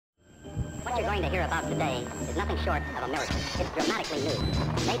you're going to hear about today is nothing short of a miracle. It's dramatically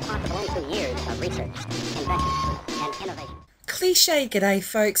new, made possible only through years of research, invention, and innovation. Cliché G'day,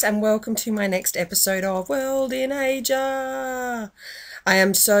 folks, and welcome to my next episode of World in Asia. I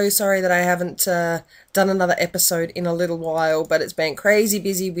am so sorry that I haven't done another episode in a little while, but it's been crazy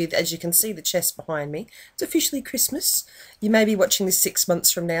busy with, as you can see, the chest behind me. It's officially Christmas. You may be watching this 6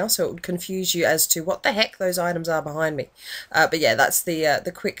 months from now, so it would confuse you as to what the heck those items are behind me. But yeah, that's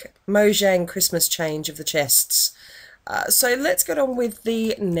the quick Mojang Christmas change of the chests. So let's get on with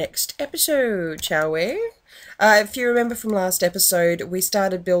the next episode, shall we? If you remember from last episode, we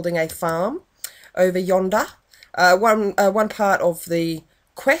started building a farm over yonder. One part of the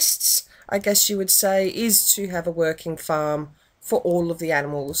quests, I guess you would say, is to have a working farm for all of the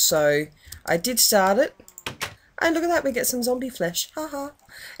animals. So I did start it. And look at that, we get some zombie flesh. Haha.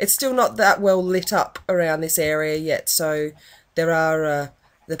 It's still not that well lit up around this area yet, so there are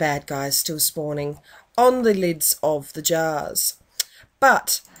the bad guys still spawning on the lids of the jars.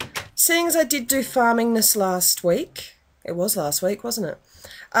 But seeing as I did do farmingness last week, it was last week, wasn't it?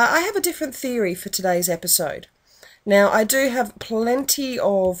 I have a different theory for today's episode. Now, I do have plenty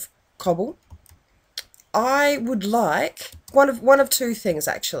of cobble. I would like one of two things,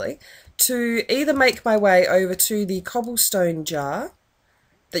 actually, to either make my way over to the cobblestone jar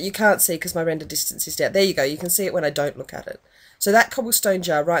that you can't see because my render distance is down. There you go. You can see it when I don't look at it. So that cobblestone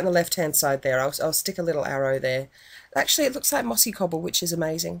jar right on the left-hand side there, I'll stick a little arrow there. Actually, it looks like mossy cobble, which is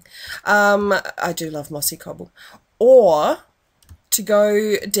amazing. I do love mossy cobble. Or to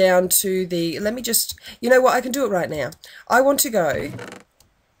go down to the, let me just, you know what, I can do it right now. I want to go,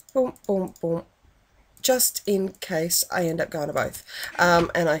 boom, boom, boom, just in case I end up going to both.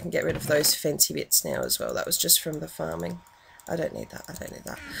 And I can get rid of those fancy bits now as well. That was just from the farming. I don't need that, I don't need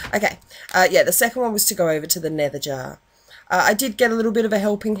that. Okay, yeah, the second one was to go over to the nether jar. I did get a little bit of a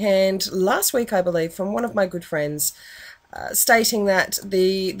helping hand last week, I believe, from one of my good friends, stating that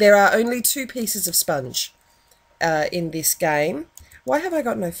there are only 2 pieces of sponge in this game. Why have I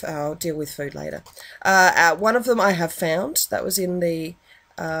got no... I'll deal with food later. One of them I have found. That was in the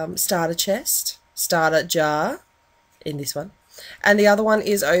starter chest, starter jar, in this one. And the other one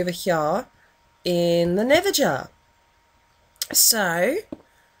is over here in the nether jar. So,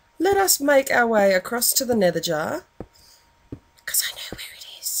 let us make our way across to the nether jar, because I know where it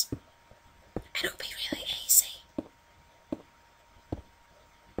is. And it'll be really easy.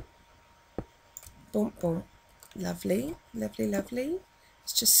 Boom, boom. Lovely, lovely, lovely.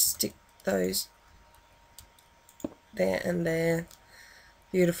 Let's just stick those there and there.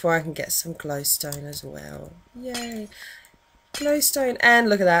 Beautiful. I can get some glowstone as well. Yay. Glowstone. And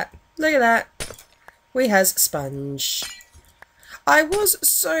look at that. Look at that. We has sponge. I was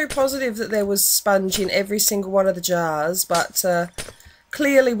so positive that there was sponge in every single one of the jars, but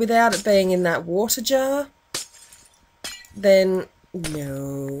clearly without it being in that water jar, then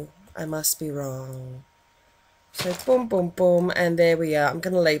no, I must be wrong. So boom, boom, boom, and there we are. I'm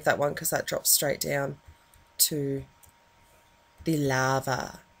going to leave that one because that drops straight down to the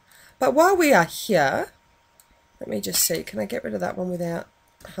lava. But while we are here, let me just see. Can I get rid of that one without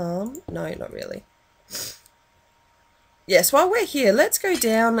harm? No, not really. Yes, while we're here, let's go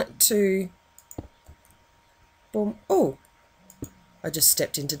down to... Boom. Oh, I just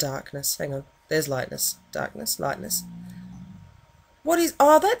stepped into darkness. Hang on. There's lightness. Darkness, lightness. What is...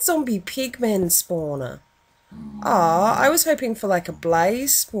 Oh, that zombie pigman spawner. Ah, I was hoping for like a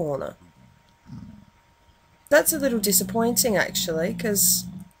blaze spawner. That's a little disappointing actually, because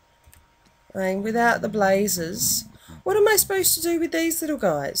I mean, without the blazes, what am I supposed to do with these little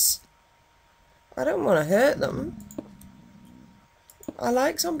guys? I don't want to hurt them. I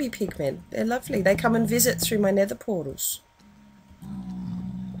like zombie pigmen. They're lovely. They come and visit through my nether portals.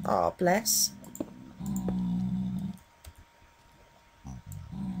 Oh, bless.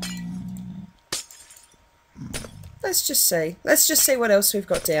 Let's just see. Let's just see what else we've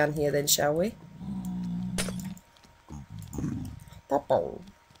got down here then, shall we?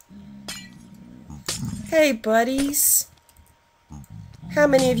 Hey, buddies. How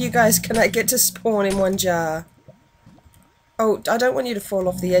many of you guys can I get to spawn in one jar? Oh, I don't want you to fall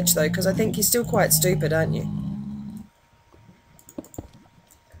off the edge, though, because I think you're still quite stupid, aren't you?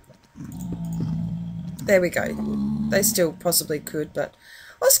 There we go. They still possibly could, but...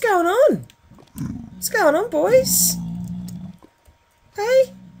 What's going on? What's going on, boys?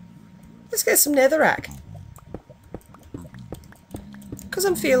 Hey? Let's get some netherrack. Because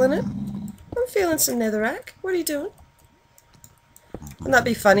I'm feeling it. I'm feeling some netherrack. What are you doing? Wouldn't that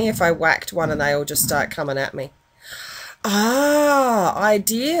be funny if I whacked one and they all just start coming at me? Ah,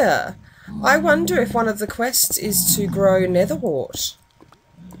 idea. I wonder if one of the quests is to grow netherwort.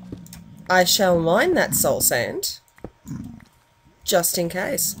 I shall mine that soul sand. Just in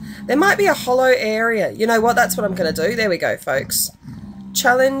case. There might be a hollow area. You know what? That's what I'm going to do. There we go, folks.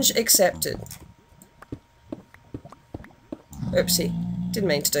 Challenge accepted. Oopsie. Didn't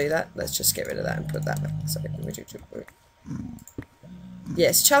mean to do that. Let's just get rid of that and put that back. So,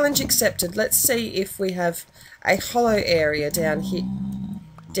 yes, challenge accepted. Let's see if we have a hollow area down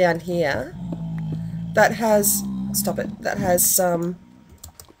here that has, stop it, that has some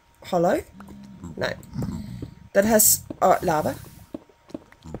hollow? No. That has, oh, lava.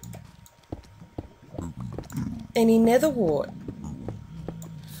 Any nether wart?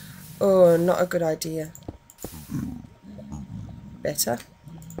 Oh, not a good idea. Better.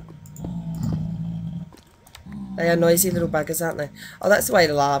 They are noisy little buggers, aren't they? Oh, that's the way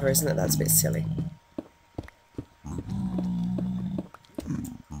to lava, isn't it? That's a bit silly.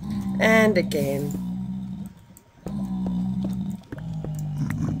 And again.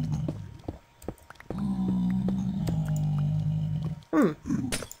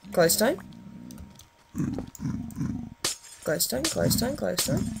 Glowstone. Glowstone, glowstone,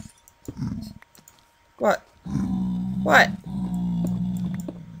 glowstone. What? What?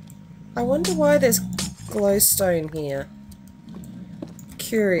 I wonder why there's glowstone here.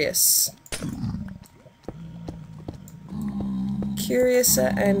 Curious.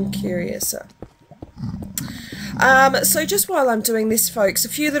 Curiouser and curiouser. So just while I'm doing this, folks, a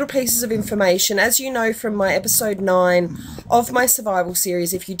few little pieces of information. As you know from my episode 9 of my survival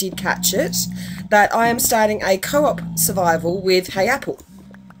series, if you did catch it, that I am starting a co-op survival with Hey Apple.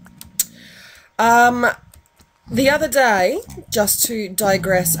 The other day, just to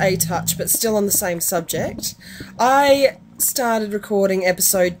digress a touch, but still on the same subject, I started recording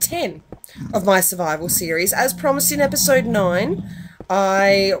episode 10 of my survival series. As promised in episode 9,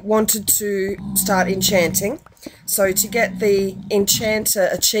 I wanted to start enchanting. So to get the enchanter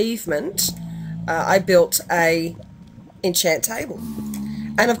achievement, I built a enchant table.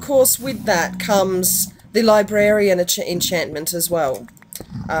 And of course with that comes the librarian enchantment as well.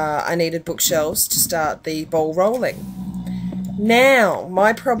 I needed bookshelves to start the ball rolling. Now,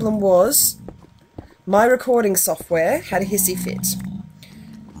 my problem was my recording software had a hissy fit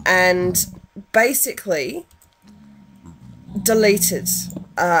and basically deleted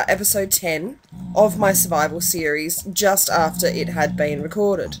episode 10 of my survival series just after it had been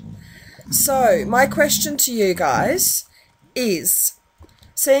recorded. So, my question to you guys is,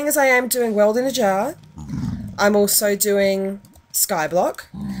 seeing as I am doing World in a Jar, I'm also doing Skyblock.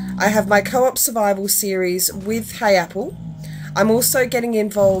 I have my co-op survival series with Hey Apple. I'm also getting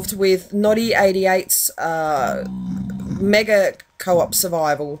involved with Noddy88's mega co-op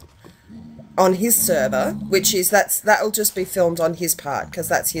survival on his server, which is that'll just be filmed on his part because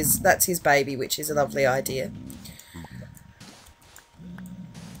that's his baby, which is a lovely idea.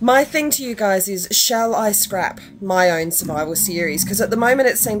 My thing to you guys is, shall I scrap my own survival series? Because at the moment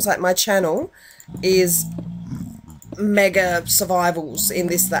it seems like my channel is mega survivals in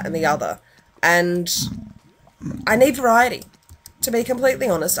this, that and the other, and I need variety. To be completely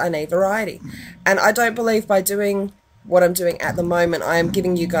honest, I need variety, and I don't believe by doing what I'm doing at the moment I am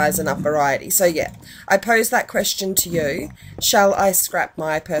giving you guys enough variety. So yeah, I pose that question to you. Shall I scrap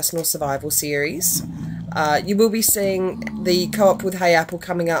my personal survival series? You will be seeing the co-op with Hey Apple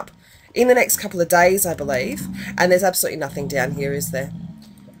coming up in the next couple of days, I believe, and there's absolutely nothing down here, is there?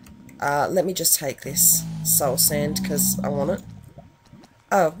 Let me just take this soul sand because I want it.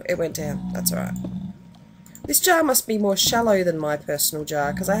 Oh, it went down. That's alright. This jar must be more shallow than my personal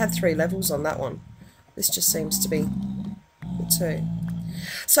jar because I had 3 levels on that one. This just seems to be the 2.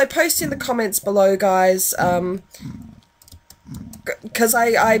 So post in the comments below, guys, because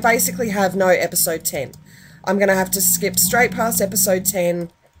I basically have no episode 10. I'm going to have to skip straight past episode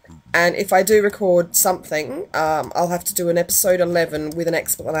 10. And if I do record something, I'll have to do an episode 11 with an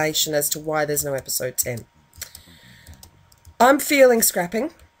explanation as to why there's no episode 10. I'm feeling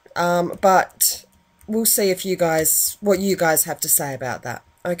scrapping, but we'll see if what you guys have to say about that,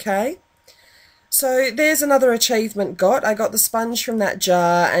 okay? So there's another achievement got. I got the sponge from that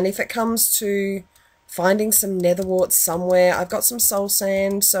jar, and if it comes to finding some nether warts somewhere, I've got some soul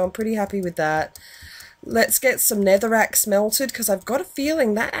sand, so I'm pretty happy with that. Let's get some netherrack smelted, because I've got a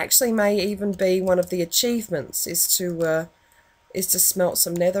feeling that actually may even be one of the achievements, is to smelt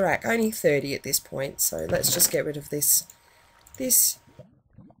some netherrack. Only 30 at this point, so let's just get rid of this,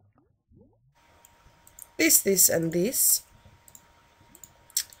 and this.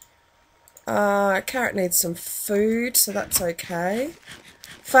 Carrot needs some food, so that's okay.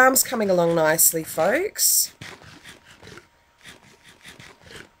 Farm's coming along nicely, folks.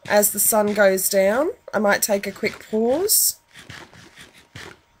 As the sun goes down, I might take a quick pause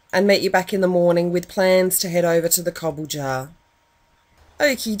and meet you back in the morning with plans to head over to the cobble jar.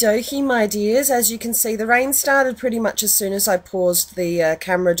 Okie dokie, my dears. As you can see, the rain started pretty much as soon as I paused the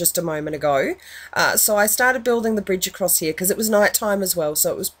camera just a moment ago. So I started building the bridge across here because it was night time as well,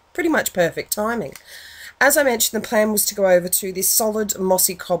 so it was pretty much perfect timing. As I mentioned, the plan was to go over to this solid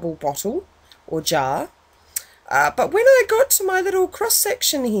mossy cobble bottle or jar. But when I got to my little cross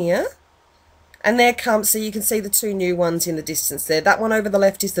section here, and there comes, so you can see the two new ones in the distance there. That one over the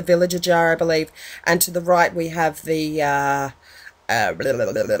left is the villager jar, I believe, and to the right we have the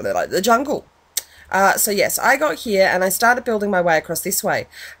jungle. So yes, I got here and I started building my way across this way.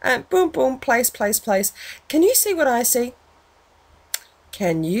 And boom, boom, place, place, place. Can you see what I see?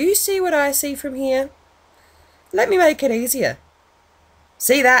 Can you see what I see from here? Let me make it easier.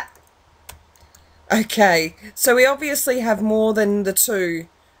 See that? Okay, so we obviously have more than the two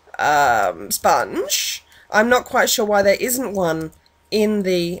sponge. I'm not quite sure why there isn't one in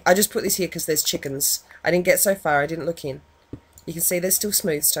the... I just put this here because there's chickens. I didn't get so far, I didn't look in. You can see there's still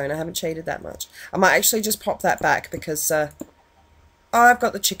smooth stone. I haven't cheated that much. I might actually just pop that back because oh, I've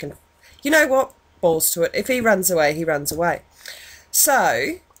got the chicken. You know what? Balls to it. If he runs away, he runs away.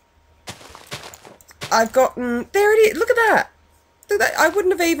 So I've gotten... There it is. Look at that. Look at that. I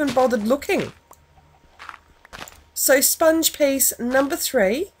wouldn't have even bothered looking. So sponge piece number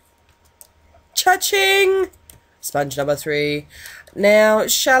 3. Cha-ching! Sponge number 3. Now,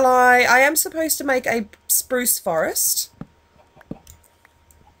 shall I... I am supposed to make a spruce forest,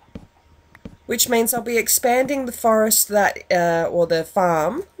 which means I'll be expanding the forest that, or the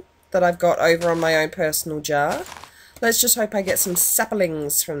farm that I've got over on my own personal jar. Let's just hope I get some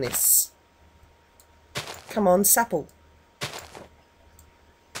saplings from this. Come on, sapple.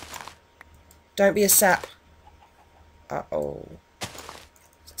 Don't be a sap. Uh-oh.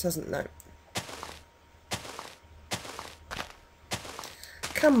 It doesn't know.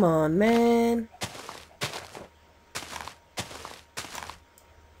 Come on, man.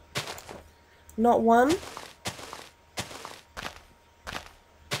 Not one?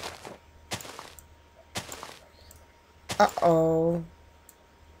 Uh-oh.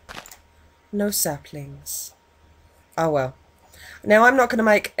 No saplings. Oh well. Now I'm not going to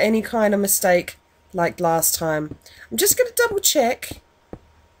make any kind of mistake like last time. I'm just going to double check.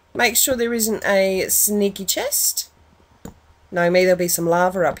 Make sure there isn't a sneaky chest. No, maybe there'll be some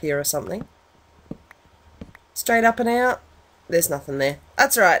lava up here or something. Straight up and out. There's nothing there.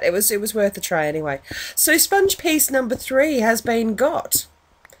 That's right. It was worth a try anyway. So sponge piece number 3 has been got.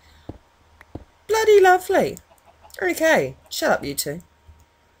 Bloody lovely. Okay. Shut up, you two.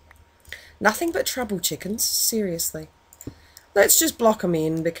 Nothing but trouble, chickens. Seriously. Let's just block them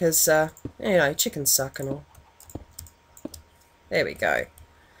in because, you know, chickens suck and all. There we go.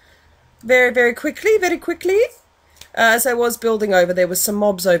 Very, very quickly. Very quickly. As I was building over, there was some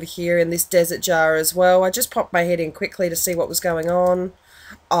mobs over here in this desert jar as well. I just popped my head in quickly to see what was going on.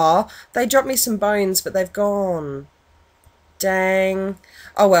 Ah, they dropped me some bones, but they've gone. Dang.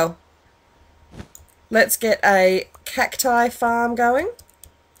 Oh well. Let's get a cacti farm going.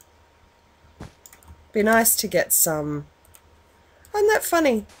 Be nice to get some... Isn't that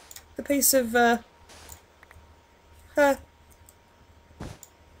funny? The piece of...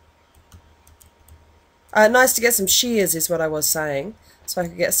 nice to get some shears is what I was saying, so I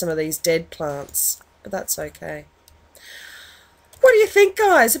could get some of these dead plants, but that's okay. What do you think,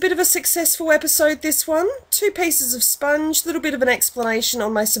 guys? A bit of a successful episode, this one. 2 pieces of sponge, a little bit of an explanation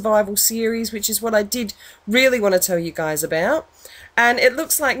on my survival series, which is what I did really want to tell you guys about. And it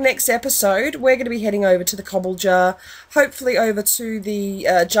looks like next episode we're going to be heading over to the cobble jar, hopefully over to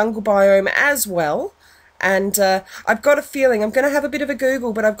the jungle biome as well. And I've got a feeling, I'm going to have a bit of a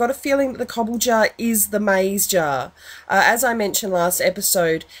Google, but I've got a feeling that the cobble jar is the maze jar. As I mentioned last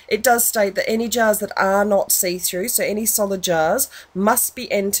episode, it does state that any jars that are not see-through, so any solid jars, must be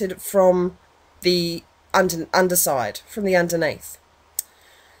entered from the underside, from the underneath.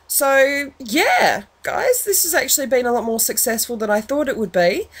 So, yeah, guys, this has actually been a lot more successful than I thought it would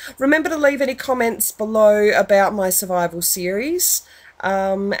be. Remember to leave any comments below about my survival series.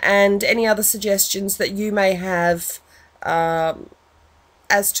 And any other suggestions that you may have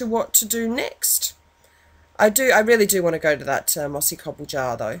as to what to do next. I really do want to go to that mossy cobble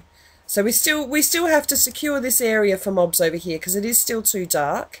jar though. So we still have to secure this area for mobs over here because it is still too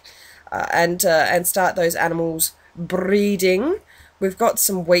dark, and start those animals breeding. We've got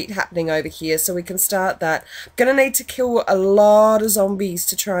some wheat happening over here, so we can start that. I'm going to need to kill a lot of zombies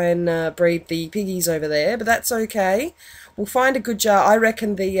to try and breed the piggies over there, but that's okay. We'll find a good jar. I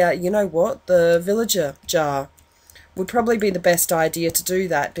reckon the, you know what, the villager jar would probably be the best idea to do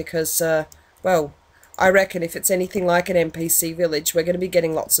that because, well, I reckon if it's anything like an NPC village, we're going to be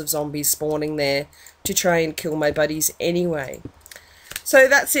getting lots of zombies spawning there to try and kill my buddies anyway. So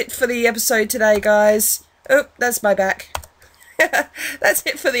that's it for the episode today, guys. Oh, that's my back. That's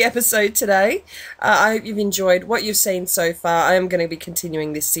it for the episode today. I hope you've enjoyed what you've seen so far. I am going to be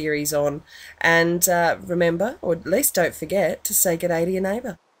continuing this series on. And remember, or at least don't forget, to say g'day to your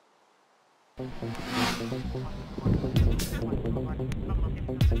neighbour.